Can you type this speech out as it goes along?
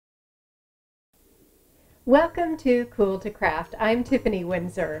Welcome to Cool2Craft. I'm Tiffany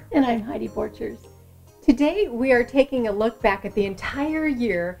Windsor. And I'm Heidi Borchers. Today we are taking a look back at the entire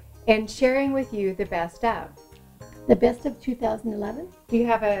year and sharing with you the best of. The best of 2011. Do you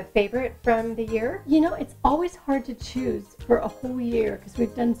have a favorite from the year? You know, it's always hard to choose for a whole year because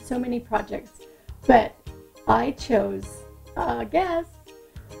we've done so many projects. But I chose, guess,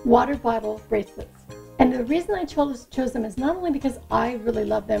 water bottle bracelets. And the reason I chose them is not only because I really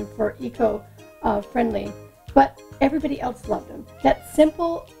love them for eco-friendly, but everybody else loved them. That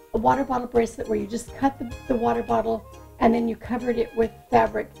simple water bottle bracelet where you just cut the water bottle and then you covered it with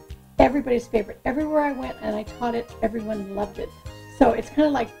fabric. Everybody's favorite. Everywhere I went and I taught it, everyone loved it. So it's kind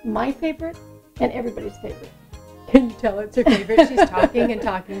of like my favorite and everybody's favorite. Can you tell it's her favorite? She's talking and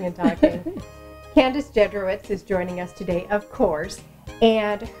talking and talking. Candace Jedrowitz is joining us today, of course,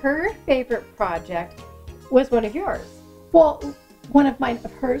 and her favorite project was one of yours. Well, one of mine,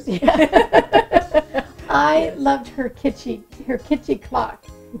 of hers, yeah. I loved her kitschy clock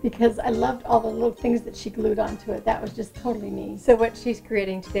because I loved all the little things that she glued onto it. That was just totally me. So what she's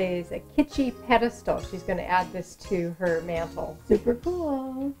creating today is a kitschy pedestal. She's going to add this to her mantle. Super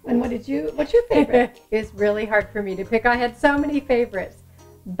cool. And what's your favorite? It's really hard for me to pick. I had so many favorites,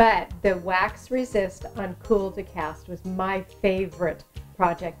 but the wax resist on Cool2Cast was my favorite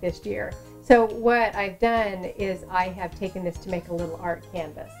project this year. So what I've done is I have taken this to make a little art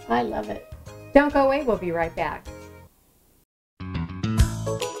canvas. I love it. Don't go away, we'll be right back.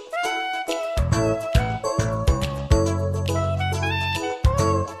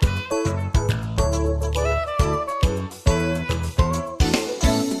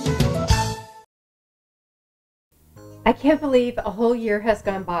 I can't believe a whole year has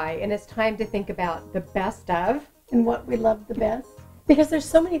gone by and it's time to think about the best of. And what we love the best. Because there's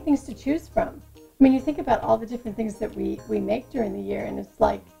so many things to choose from. I mean, you think about all the different things that we make during the year and it's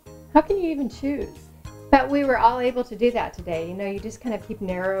like, how can you even choose? But we were all able to do that today. You know, you just kind of keep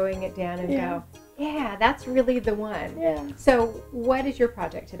narrowing it down and go, yeah, that's really the one. Yeah. So what is your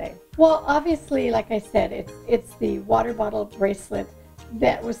project today? Well, obviously, like I said, it's the water bottle bracelet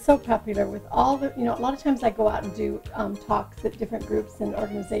that was so popular with all the, you know, a lot of times I go out and do talks at different groups and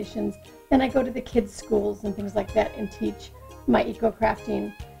organizations, and I go to the kids' schools and things like that and teach my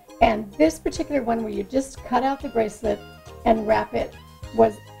eco-crafting. And this particular one where you just cut out the bracelet and wrap it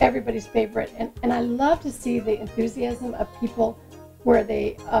was everybody's favorite. And I love to see the enthusiasm of people where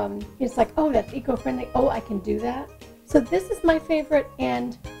they, it's like, oh, that's eco-friendly. Oh, I can do that. So this is my favorite,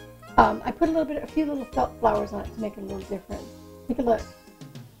 and I put a few little felt flowers on it to make it a little different. Take a look.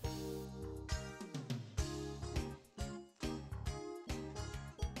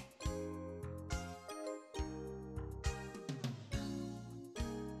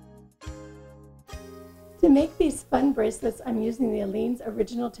 To make these fun bracelets, I'm using the Aleene's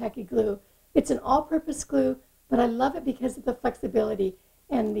Original Tacky Glue. It's an all-purpose glue, but I love it because of the flexibility,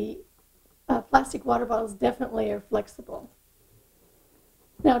 and the plastic water bottles definitely are flexible.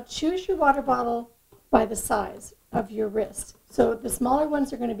 Now choose your water bottle by the size of your wrist. So the smaller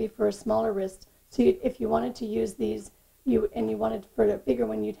ones are going to be for a smaller wrist. So if you wanted to use these, and you wanted for a bigger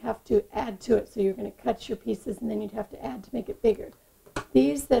one, you'd have to add to it. So you're going to cut your pieces and then you'd have to add to make it bigger.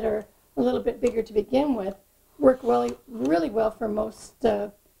 These that are a little bit bigger to begin with work really well for most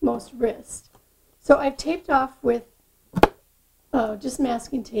wrists. So I've taped off with just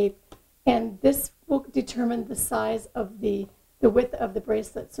masking tape, and this will determine the size of the width of the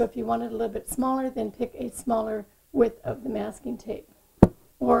bracelet. So if you want it a little bit smaller, then pick a smaller width of the masking tape.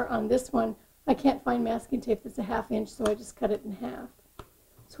 Or on this one, I can't find masking tape that's a 1/2 inch, so I just cut it in half.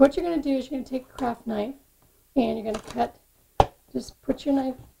 So what you're going to do is you're going to take a craft knife and you're going to cut. Just put your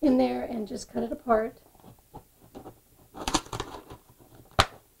knife in there and just cut it apart.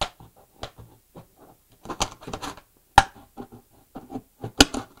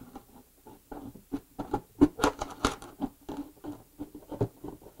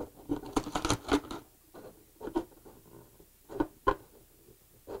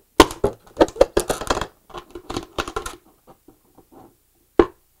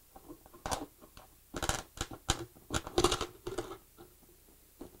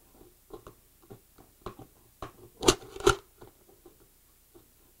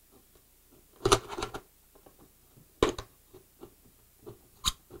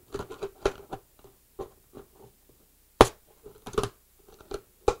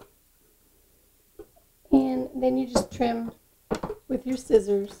 Then you just trim with your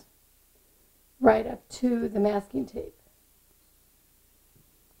scissors right up to the masking tape.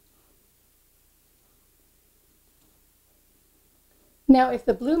 Now, if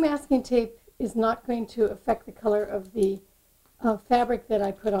the blue masking tape is not going to affect the color of the fabric that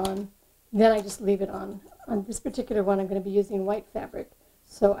I put on, then I just leave it on. on this particular one I'm going to be using white fabric,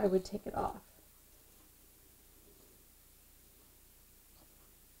 so I would take it off.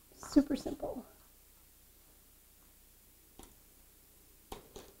 Super simple.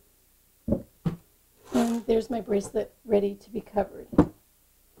 And there's my bracelet ready to be covered.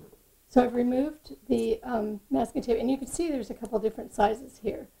 So I've removed the masking tape, and you can see there's a couple different sizes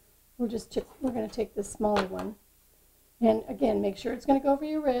here. We're going to take this smaller one. And again, make sure it's going to go over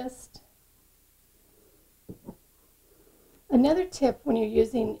your wrist. Another tip when you're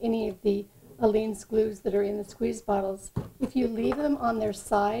using any of the Aleene's glues that are in the squeeze bottles, if you leave them on their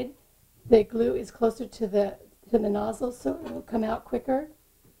side, the glue is closer to the nozzle, so it will come out quicker.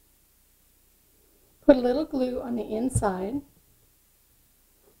 Put a little glue on the inside.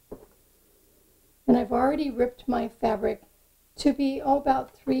 And I've already ripped my fabric to be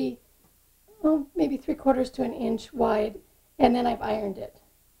about maybe 3/4 to an inch wide, and then I've ironed it.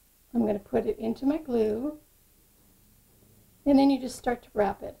 I'm going to put it into my glue, and then you just start to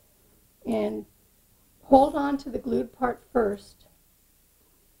wrap it. And hold on to the glued part first,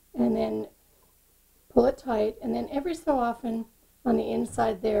 and then pull it tight, and then every so often on the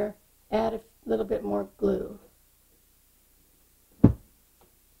inside there, add a little bit more glue.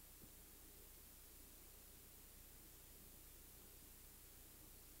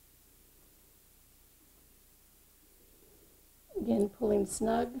 Again, pulling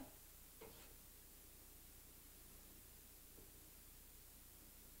snug.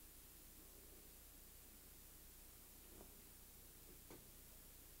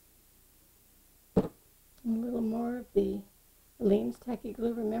 And a little more of the Aleene's tacky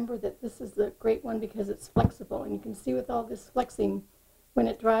glue. Remember that this is the great one because it's flexible, and you can see with all this flexing, when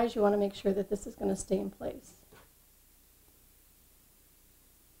it dries, you want to make sure that this is going to stay in place.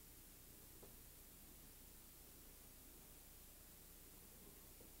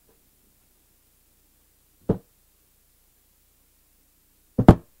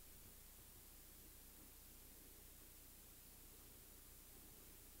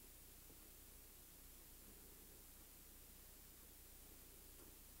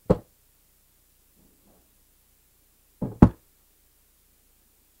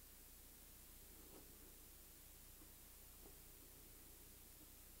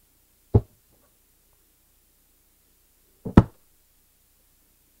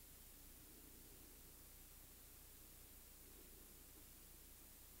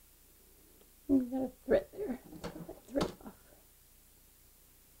 We've got a thread there. Put that thread off.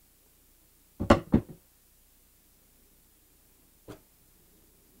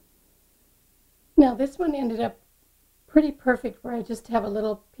 Now this one ended up pretty perfect where I just have a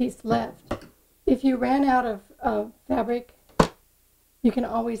little piece left. If you ran out of fabric, you can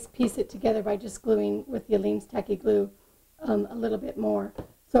always piece it together by just gluing with the Aleene's tacky glue a little bit more.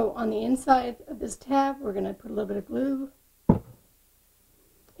 So on the inside of this tab, we're going to put a little bit of glue,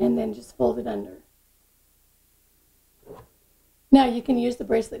 and then just fold it under. Now you can use the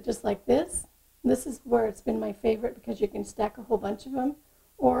bracelet just like this. This is where it's been my favorite because you can stack a whole bunch of them,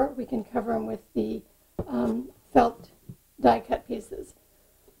 or we can cover them with the felt die cut pieces.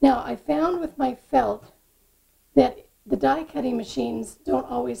 Now I found with my felt that the die cutting machines don't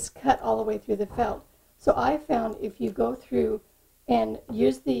always cut all the way through the felt. So I found if you go through and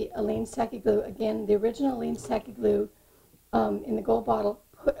use the Aleene's tacky glue, again the original Aleene's tacky glue in the gold bottle,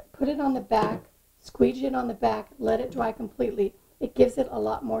 put it on the back, squeegee it on the back, let it dry completely. It gives it a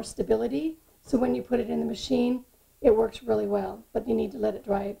lot more stability, so when you put it in the machine, it works really well, but you need to let it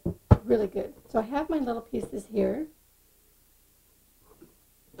dry really good. So I have my little pieces here,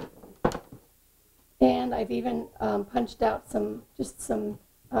 and I've even punched out just some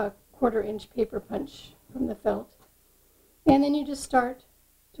 1/4 inch paper punch from the felt, and then you just start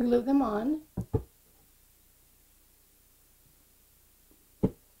to glue them on.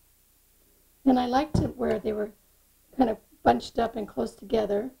 And I liked it where they were kind of bunched up and close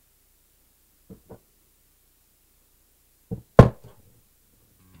together.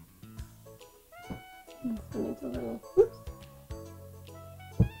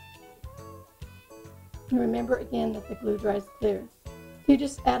 And remember again that the glue dries clear. So you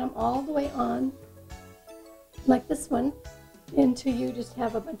just add them all the way on, like this one, until you just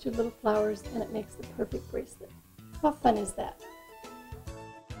have a bunch of little flowers, and it makes the perfect bracelet. How fun is that?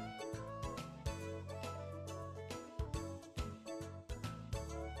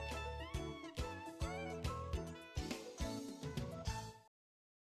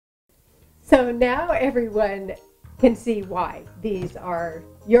 So now everyone can see why these are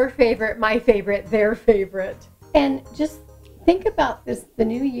your favorite, my favorite, their favorite. And just think about this, the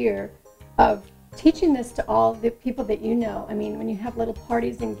new year, of teaching this to all the people that you know. I mean, when you have little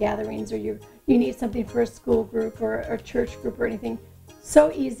parties and gatherings, or you need something for a school group or a church group or anything,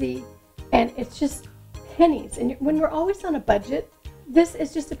 so easy, and it's just pennies. And when we're always on a budget, this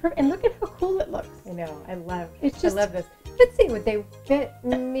is just a perfect. And look at how cool it looks. I know. I love. It's just. I love this. Let's see. Would they fit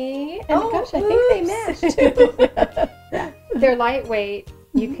me? And gosh, I think they match too. They're lightweight.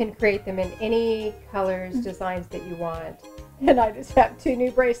 You can create them in any colors, designs that you want. And I just have 2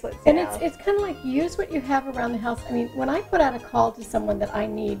 new bracelets And now. it's kind of like use what you have around the house. I mean, when I put out a call to someone that I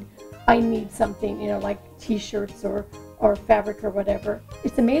need something, you know, like T-shirts or fabric or whatever.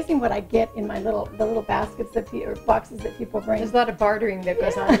 It's amazing what I get in my the little baskets or boxes that people bring. There's a lot of bartering that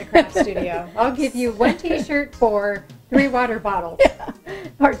goes on in the craft studio. I'll give you 1 T-shirt for 3 water bottles. Yeah.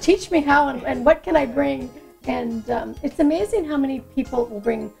 Or teach me how and what can I bring. And it's amazing how many people will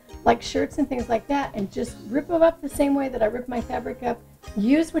bring like shirts and things like that and just rip them up the same way that I rip my fabric up.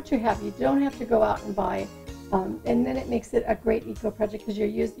 Use what you have. You don't have to go out and buy. And then it makes it a great eco project because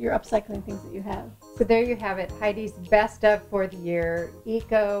you're upcycling things that you have. So there you have it, Heidi's best of for the year,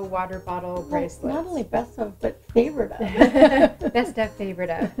 eco water bottle bracelets. Not only best of, but favorite of. Best of, favorite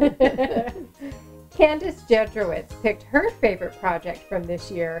of. Candace Jedrowitz picked her favorite project from this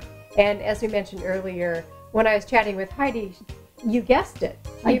year. And as we mentioned earlier, when I was chatting with Heidi, you guessed it.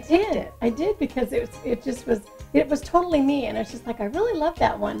 You picked it. I did because it was totally me, and it's just like I really love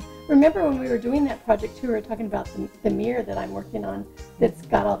that one. Remember when we were doing that project too? We were talking about the mirror that I'm working on that's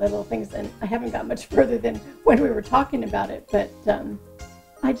got all the little things, and I haven't got much further than when we were talking about it. But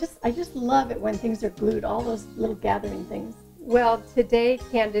I just love it when things are glued, all those little gathering things. Well, today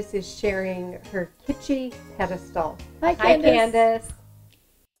Candace is sharing her kitschy pedestal. Hi, Candace. Hi, Candace.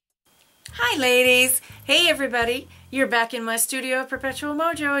 Hi ladies! Hey everybody! You're back in my studio, Perpetual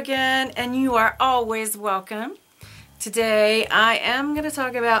Mojo again, and you are always welcome. Today I am going to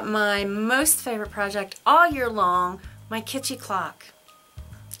talk about my most favorite project all year long, my kitschy clock.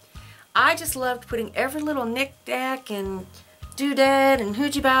 I just loved putting every little knick-knack and doodad and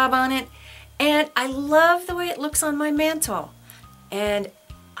hoochie bob on it, and I love the way it looks on my mantle. And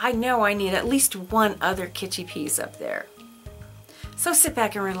I know I need at least one other kitschy piece up there. So sit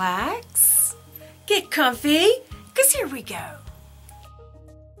back and relax, get comfy, because here we go.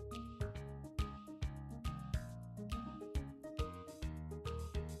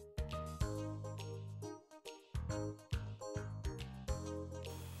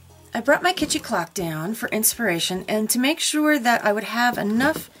 I brought my kitschy clock down for inspiration and to make sure that I would have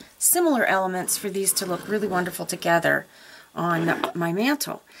enough similar elements for these to look really wonderful together on my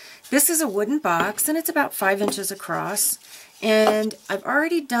mantle. This is a wooden box and it's about 5 inches across. And I've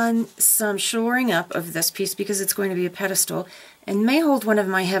already done some shoring up of this piece because it's going to be a pedestal and may hold one of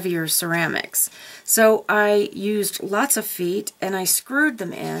my heavier ceramics. So I used lots of feet and I screwed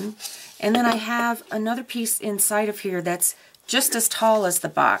them in, and then I have another piece inside of here that's just as tall as the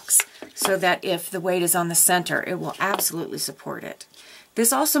box so that if the weight is on the center, it will absolutely support it.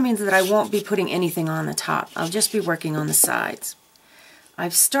 This also means that I won't be putting anything on the top. I'll just be working on the sides.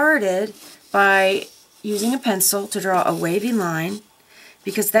 I've started by using a pencil to draw a wavy line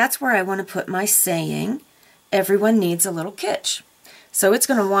because that's where I want to put my saying, everyone needs a little kitsch. So it's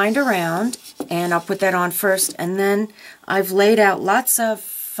going to wind around and I'll put that on first, and then I've laid out lots of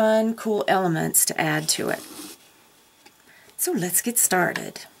fun, cool elements to add to it. So let's get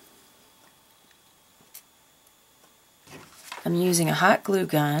started. I'm using a hot glue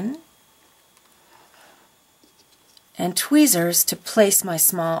gun and tweezers to place my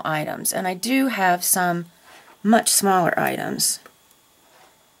small items, and I do have some much smaller items,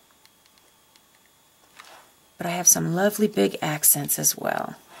 but I have some lovely big accents as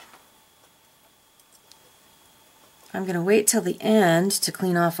well. I'm going to wait till the end to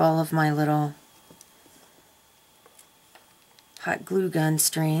clean off all of my little hot glue gun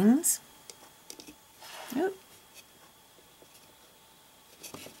strings. Oop.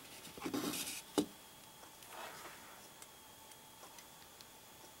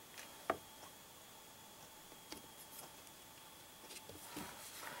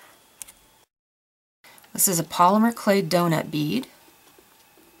 This is a polymer clay donut bead,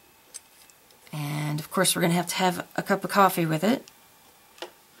 and of course we're going to have a cup of coffee with it.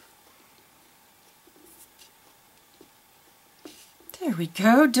 There we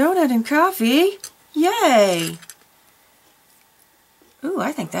go, donut and coffee. Yay! Ooh,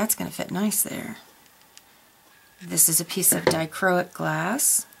 I think that's going to fit nice there. This is a piece of dichroic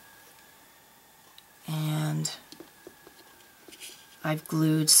glass, and I've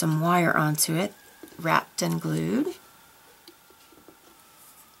glued some wire onto it, wrapped and glued.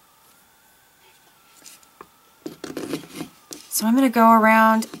 So I'm going to go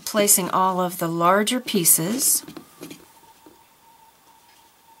around placing all of the larger pieces.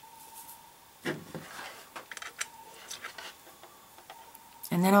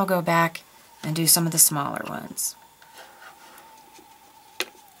 And then I'll go back and do some of the smaller ones.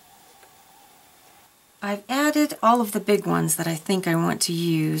 I've added all of the big ones that I think I want to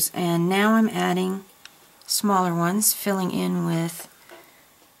use, and now I'm adding smaller ones, filling in with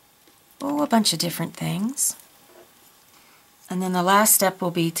a bunch of different things. And then the last step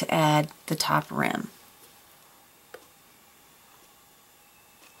will be to add the top rim.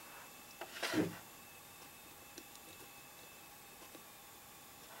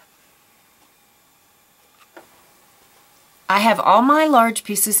 I have all my large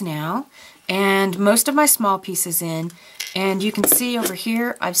pieces now and most of my small pieces in, and you can see over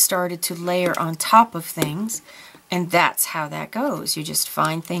here I've started to layer on top of things, and that's how that goes. You just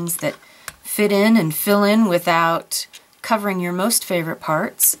find things that fit in and fill in without covering your most favorite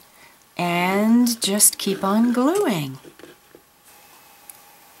parts, and just keep on gluing.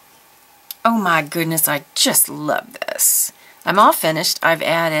 Oh my goodness, I just love this. I'm all finished. I've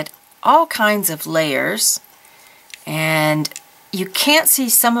added all kinds of layers, and you can't see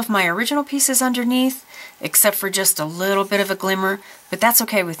some of my original pieces underneath except for just a little bit of a glimmer, but that's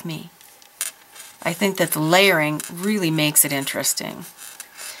okay with me. I think that the layering really makes it interesting.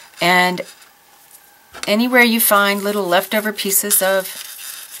 And anywhere you find little leftover pieces of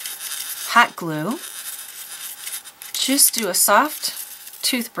hot glue, just do a soft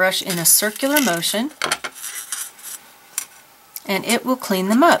toothbrush in a circular motion and it will clean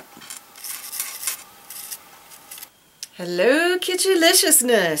them up. Hello,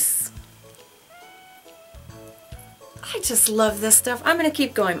 Kitcheliciousness! I just love this stuff. I'm going to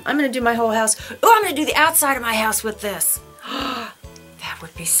keep going. I'm going to do my whole house. Oh, I'm going to do the outside of my house with this. That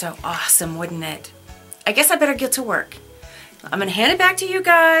would be so awesome, wouldn't it? I guess I better get to work. I'm going to hand it back to you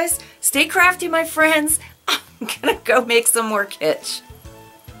guys. Stay crafty, my friends. I'm going to go make some more kitsch.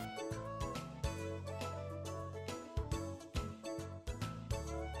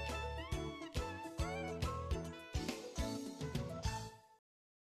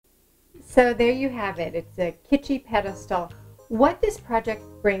 So there you have it. It's a kitschy pedestal. What this project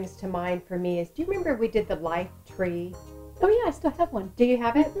brings to mind for me is, do you remember we did the life tree? Oh yeah, I still have one. Do you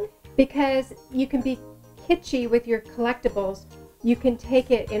have it? Mm-hmm. Because you can be kitschy with your collectibles. You can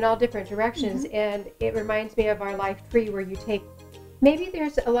take it in all different directions, and it reminds me of our life tree where you take, maybe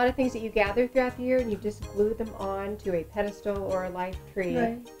there's a lot of things that you gather throughout the year and you just glue them on to a pedestal or a life tree.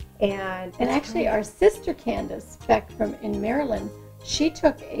 Right. And actually our sister Candace Beck in Maryland, she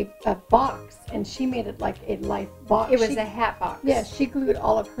took a box and she made it like a life box. It was a hat box. Yeah, she glued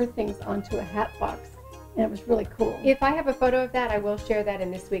all of her things onto a hat box, and it was really cool. If I have a photo of that, I will share that in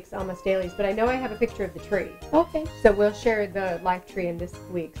this week's Almost Dailies, but I know I have a picture of the tree. Okay. So we'll share the life tree in this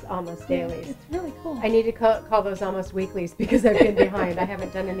week's Almost Dailies. It's really cool. I need to call those Almost Weeklies because I've been behind. I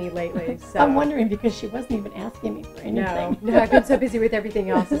haven't done any lately. So. I'm wondering because she wasn't even asking me for anything. No, I've been so busy with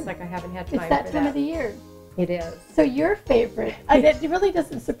everything else. It's like I haven't had time for that. It's that time of the year. It is. So your favorite, it really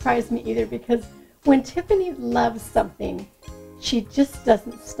doesn't surprise me either, because when Tiffany loves something, she just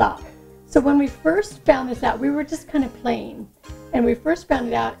doesn't stop. So when we first found this out, we were just kind of playing, and we first found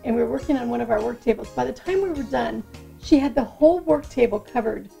it out, and we were working on one of our work tables. By the time we were done, she had the whole work table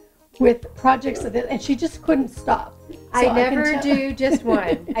covered with projects of this, and she just couldn't stop. So I never do just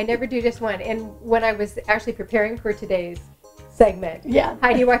one. I never do just one. And when I was actually preparing for today's segment,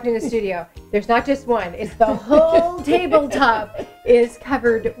 Heidi walked in the studio. There's not just one. It's the whole tabletop is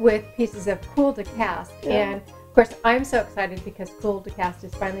covered with pieces of Cool2Cast. And of course, I'm so excited because Cool2Cast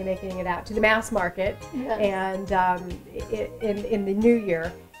is finally making it out to the mass market, and in the new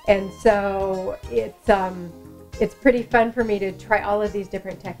year. And so it's pretty fun for me to try all of these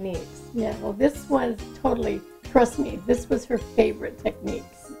different techniques. Yeah, well, this was totally, trust me, this was her favorite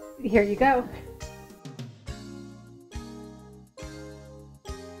techniques. Here you go.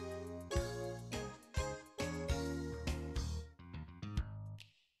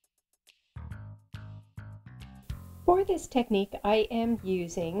 For this technique, I am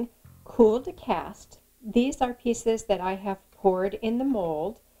using Cool2Cast. These are pieces that I have poured in the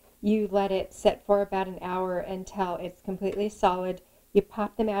mold. You let it set for about an hour until it's completely solid. You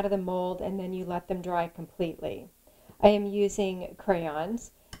pop them out of the mold and then you let them dry completely. I am using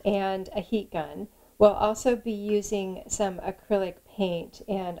crayons and a heat gun. We'll also be using some acrylic paint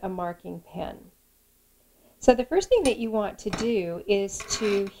and a marking pen. So the first thing that you want to do is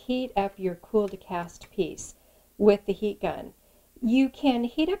to heat up your Cool2Cast piece with the heat gun. You can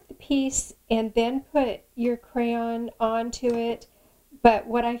heat up the piece and then put your crayon onto it, but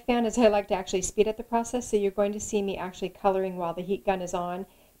what I found is I like to actually speed up the process, so you're going to see me actually coloring while the heat gun is on,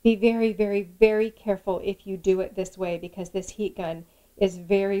 be very, very, very careful if you do it this way, because this heat gun is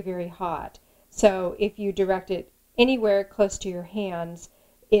very, very hot. So if you direct it anywhere close to your hands,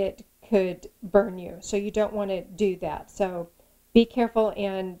 it could burn you. So you don't want to do that. So be careful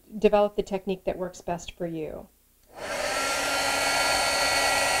and develop the technique that works best for you.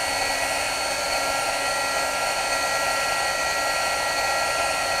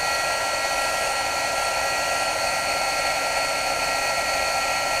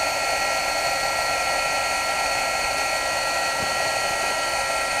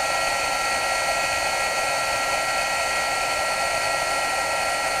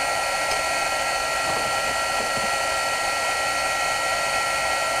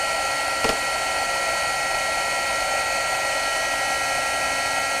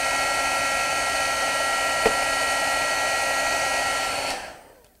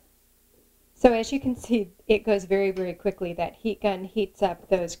 So as you can see, it goes very, very quickly. That heat gun heats up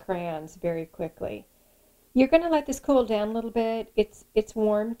those crayons very quickly. You're going to let this cool down a little bit. It's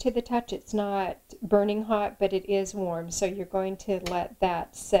warm to the touch. It's not burning hot, but it is warm. So you're going to let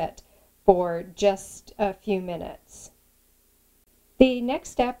that sit for just a few minutes. The next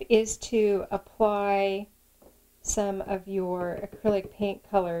step is to apply some of your acrylic paint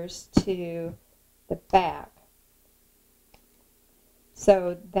colors to the back.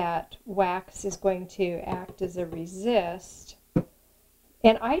 So that wax is going to act as a resist.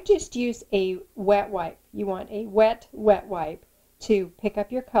 And I just use a wet wipe. You want a wet wipe to pick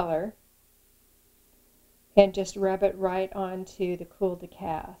up your color and just rub it right onto the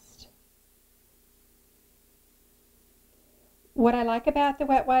Cool2Cast. What I like about the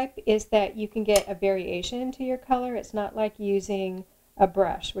wet wipe is that you can get a variation to your color. It's not like using a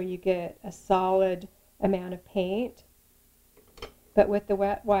brush where you get a solid amount of paint. But with the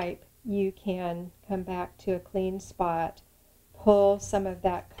wet wipe, you can come back to a clean spot, pull some of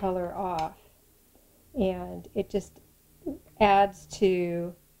that color off, and it just adds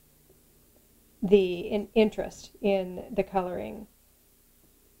to the interest in the coloring.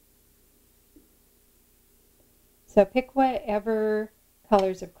 So pick whatever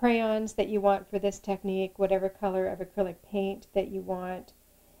colors of crayons that you want for this technique, whatever color of acrylic paint that you want,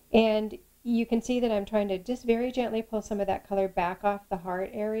 and you can see that I'm trying to just very gently pull some of that color back off the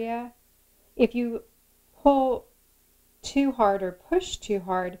heart area. If you pull too hard or push too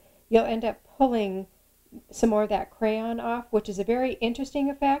hard, you'll end up pulling some more of that crayon off, which is a very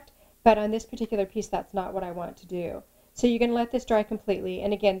interesting effect, but on this particular piece, that's not what I want to do. So you're going to let this dry completely,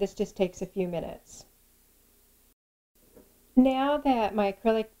 and again, this just takes a few minutes. Now that my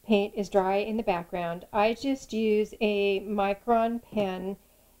acrylic paint is dry in the background, I just use a micron pen,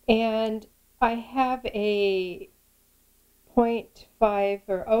 and I have a 0.5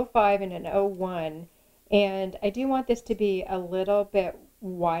 or 0.5 and an 0.1, and I do want this to be a little bit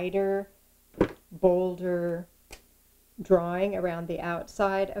wider, bolder drawing around the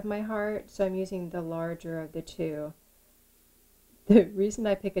outside of my heart, so I'm using the larger of the two. The reason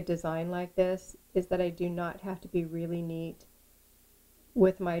I pick a design like this is that I do not have to be really neat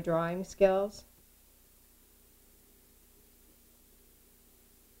with my drawing skills.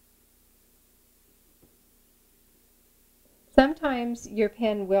 Sometimes your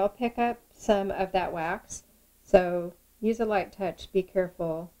pen will pick up some of that wax, so use a light touch, be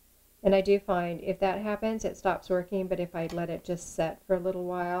careful. And I do find if that happens, it stops working, but if I let it just set for a little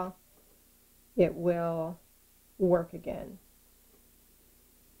while, it will work again.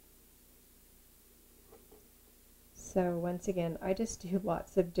 So once again, I just do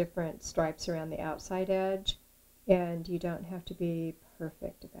lots of different stripes around the outside edge, and you don't have to be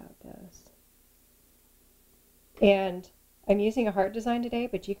perfect about this. And I'm using a heart design today,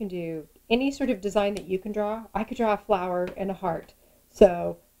 but you can do any sort of design that you can draw. I could draw a flower and a heart,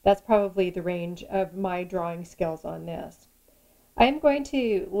 so that's probably the range of my drawing skills on this. I'm going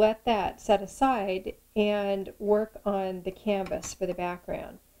to let that set aside and work on the canvas for the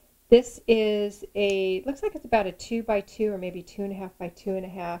background. This is looks like it's about a 2 by 2 or maybe 2.5 by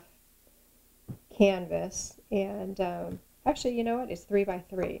 2.5 canvas, and actually, you know what, it's 3 by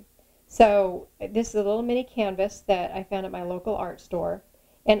 3. So this is a little mini canvas that I found at my local art store,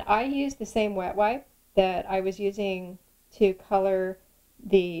 and I used the same wet wipe that I was using to color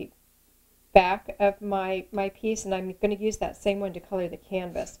the back of my piece, and I'm going to use that same one to color the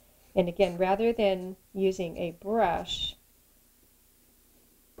canvas. And again, rather than using a brush,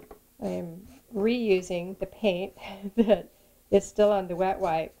 I am reusing the paint that is still on the wet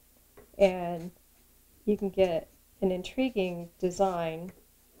wipe, and you can get an intriguing design.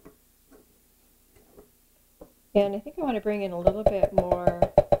 And I think I want to bring in a little bit more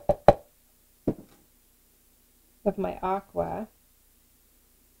of my aqua.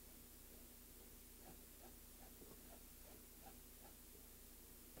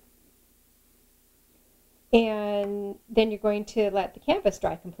 And then you're going to let the canvas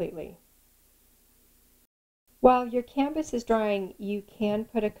dry completely. While your canvas is drying, you can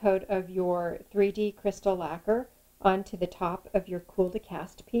put a coat of your 3D crystal lacquer onto the top of your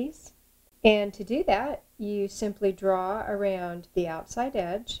Cool2Cast piece. And to do that, you simply draw around the outside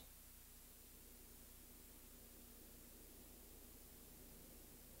edge.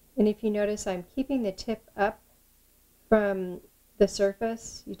 And if you notice, I'm keeping the tip up from the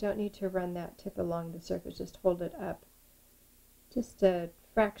surface. You don't need to run that tip along the surface, just hold it up just a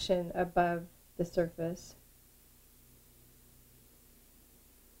fraction above the surface.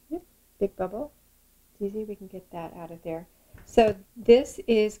 Yep, big bubble. It's easy, we can get that out of there. So this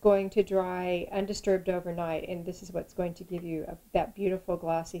is going to dry undisturbed overnight, and this is what's going to give you that beautiful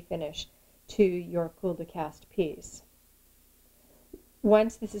glossy finish to your Cool2Cast piece.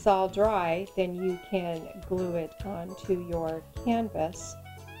 Once this is all dry, then you can glue it onto your canvas,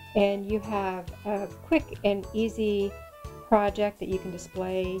 and you have a quick and easy project that you can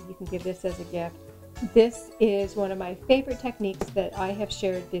display. You can give this as a gift. This is one of my favorite techniques that I have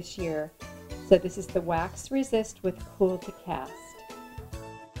shared this year. So this is the Wax Resist with Cool2Cast.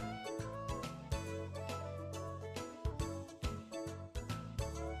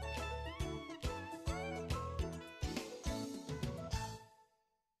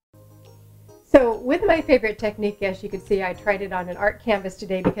 So with my favorite technique, as you can see, I tried it on an art canvas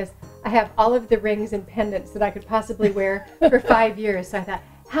today because I have all of the rings and pendants that I could possibly wear for 5 years. So I thought,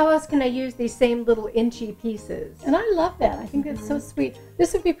 how else can I use these same little inchy pieces? And I love that. I think that's so sweet.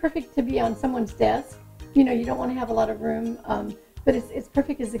 This would be perfect to be on someone's desk. You know, you don't want to have a lot of room, but it's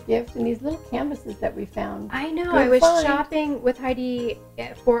perfect as a gift. And these little canvases that we found. I know. I was shopping with Heidi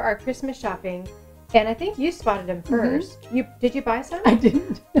for our Christmas shopping, and I think you spotted them first. Did you buy some? I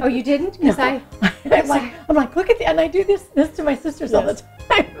didn't. Oh, you didn't? Because no. I'm like, look at the, and I do this to my sisters all the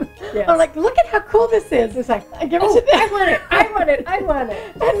time. Yes. I'm like, look at how cool this is. It's like, I give it to them. I want it. I want it. I want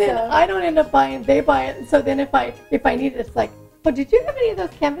it. And then I don't end up buying. They buy it. And so then if I need it, it's like, oh, did you have any of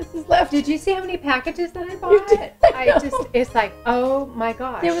those canvases left? Did you see how many packages that I bought? It's like, oh my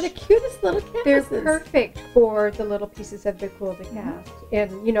gosh. They were the cutest little canvases. They're perfect for the little pieces of the Cool2Cast.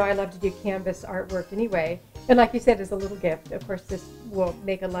 And, you know, I love to do canvas artwork anyway. And like you said, as a little gift, of course, this will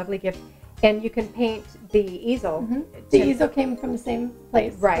make a lovely gift. And you can paint the easel. The easel came from the same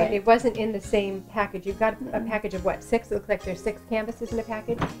place. Right. It wasn't in the same package. You've got a package of what, 6? It looks like there's 6 canvases in the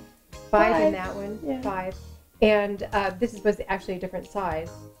package. 5 in that one. Yeah. 5. And this was actually a different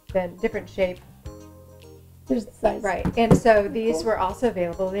size, different shape. There's the size. Right. And so these were also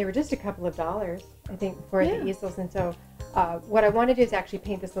available. They were just a couple of dollars, I think, for the easels. And so what I want to do is actually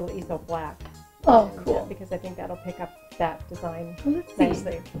paint this little easel black. Oh, cool. Because I think that'll pick up that design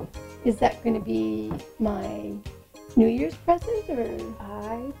nicely. Is that going to be my New Year's present, or?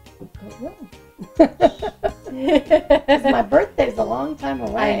 I don't know. Because my birthday's a long time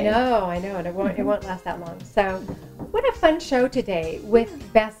away. I know, and it won't last that long. So, what a fun show today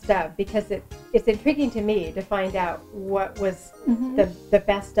with Best Of, because it's intriguing to me to find out what was the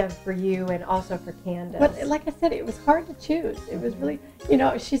best of for you and also for Candace. But like I said, it was hard to choose. It was really, you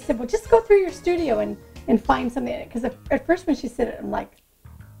know, she said, well, just go through your studio and find something. Because at first when she said it, I'm like,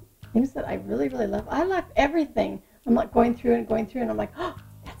 things that I really, really love. I love everything. I'm like going through, and I'm like, oh,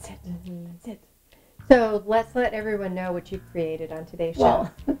 that's it. That's it. So let's let everyone know what you created on today's show.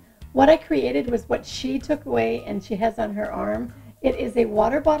 Well, what I created was what she took away and she has on her arm. It is a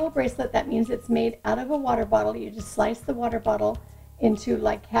water bottle bracelet. That means it's made out of a water bottle. You just slice the water bottle into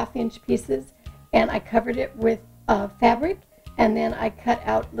like 1/2-inch pieces, and I covered it with fabric, and then I cut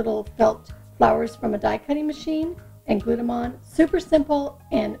out little felt flowers from a die cutting machine and glued them on. Super simple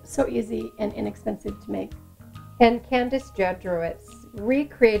and so easy and inexpensive to make. And Candace Judrowitz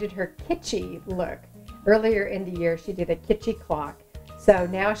recreated her kitschy look. Earlier in the year, she did a kitschy clock. So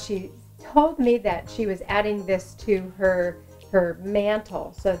now she told me that she was adding this to her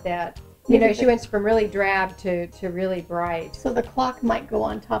mantle, so that, you know, she went from really drab to really bright. So the clock might go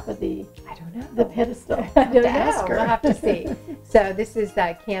on top of the, I don't know, the pedestal. I don't know. We'll have to see. So this is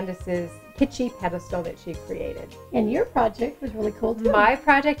Candace's kitschy pedestal that she created. And your project was really cool too. My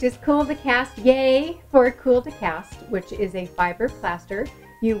project is Cool2Cast. Yay for Cool2Cast, which is a fiber plaster.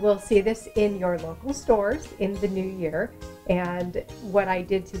 You will see this in your local stores in the new year. And what I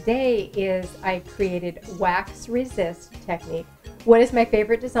did today is I created wax resist technique. What is my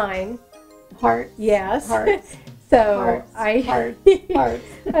favorite design? Hearts. Yes. Hearts. So Parts.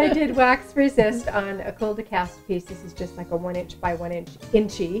 I did wax resist on a Cool2Cast piece. This is just like a 1 inch by 1 inch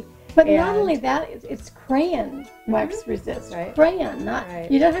inchy. But not only that, it's crayon wax resist. Right. Crayon, not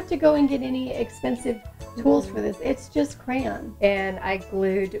Right. You don't have to go and get any expensive tools for this. It's just crayon. And I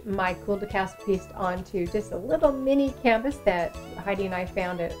glued my Cool2Cast piece onto just a little mini canvas that Heidi and I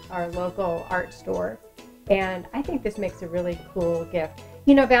found at our local art store. And I think this makes a really cool gift.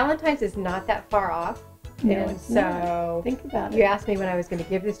 You know, Valentine's is not that far off. No, And it's so not. Think about it. You asked me when I was going to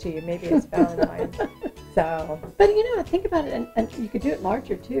give this to you. Maybe it's Valentine's. So, but you know, think about it, and you could do it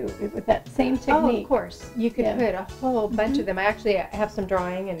larger too with that same technique. oh, of course, you could put a whole bunch of them. I actually have some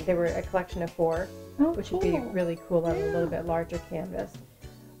drawing, and they were a collection of 4, which would be really cool on a little bit larger canvas.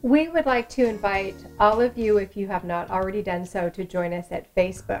 We would like to invite all of you, if you have not already done so, to join us at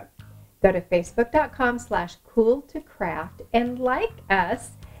Facebook. Go to facebook.com/Cool2Craft and like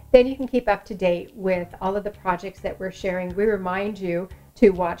us. Then you can keep up to date with all of the projects that we're sharing. We remind you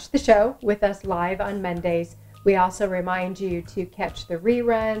to watch the show with us live on Mondays. We also remind you to catch the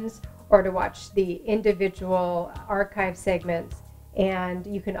reruns or to watch the individual archive segments. And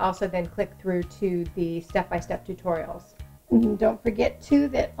you can also then click through to the step-by-step tutorials. And don't forget too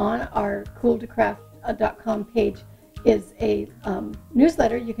that on our Cool2Craft.com page is a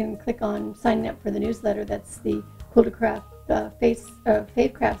newsletter. You can click on signing up for the newsletter. That's the Cool2Craft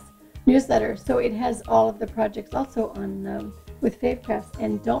Favecrafts newsletter. So it has all of the projects also on with Favecrafts.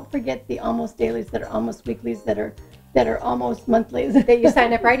 And don't forget the almost dailies that are almost weeklies that are almost monthlies. That you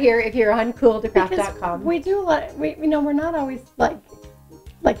sign up right here if you're on Cool2Craft.com. We do a lot. We're not always like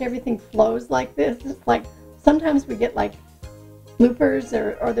everything flows like this. It's like sometimes we get like bloopers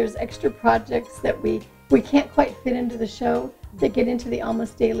or there's extra projects that we can't quite fit into the show that get into the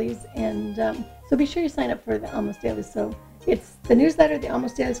almost dailies. And so be sure you sign up for the almost dailies. So it's the newsletter, the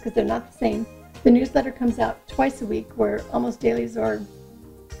almost dailies, because they're not the same. The newsletter comes out twice a week, where almost dailies are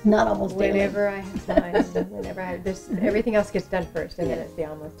not almost daily. Whenever I have time, whenever I have this, everything else gets done first, and then it's the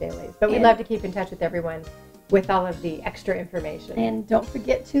almost dailies. But we love to keep in touch with everyone with all of the extra information. And don't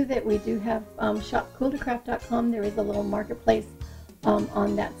forget too that we do have shop Cool2Craft.com. There is a little marketplace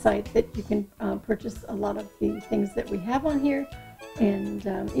on that site that you can purchase a lot of the things that we have on here. And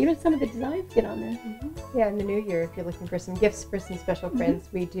even some of the designs get on there. Yeah, in the new year, if you're looking for some gifts for some special friends,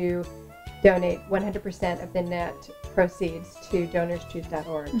 we do donate 100% of the net proceeds to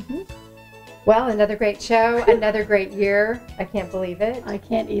DonorsChoose.org. Well, another great show, another great year. I can't believe it. I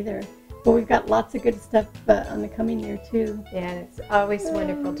can't either. But we've got lots of good stuff on the coming year, too. And it's always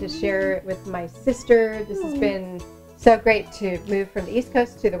wonderful to share it with my sister. This has been so great to move from the East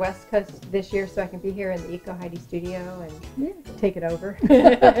Coast to the West Coast this year so I can be here in the Eco Heidi studio and take it over.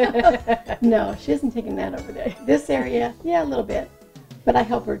 No, she isn't taking that over there. This area, yeah, a little bit. But I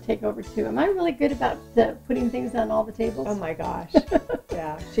help her take over, too. Am I really good about putting things on all the tables? Oh, my gosh.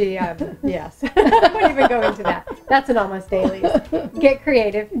 Yeah, she, yes. I won't even go into that. That's an almost daily. Get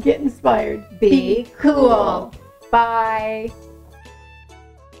creative. Get inspired. Be cool. Bye.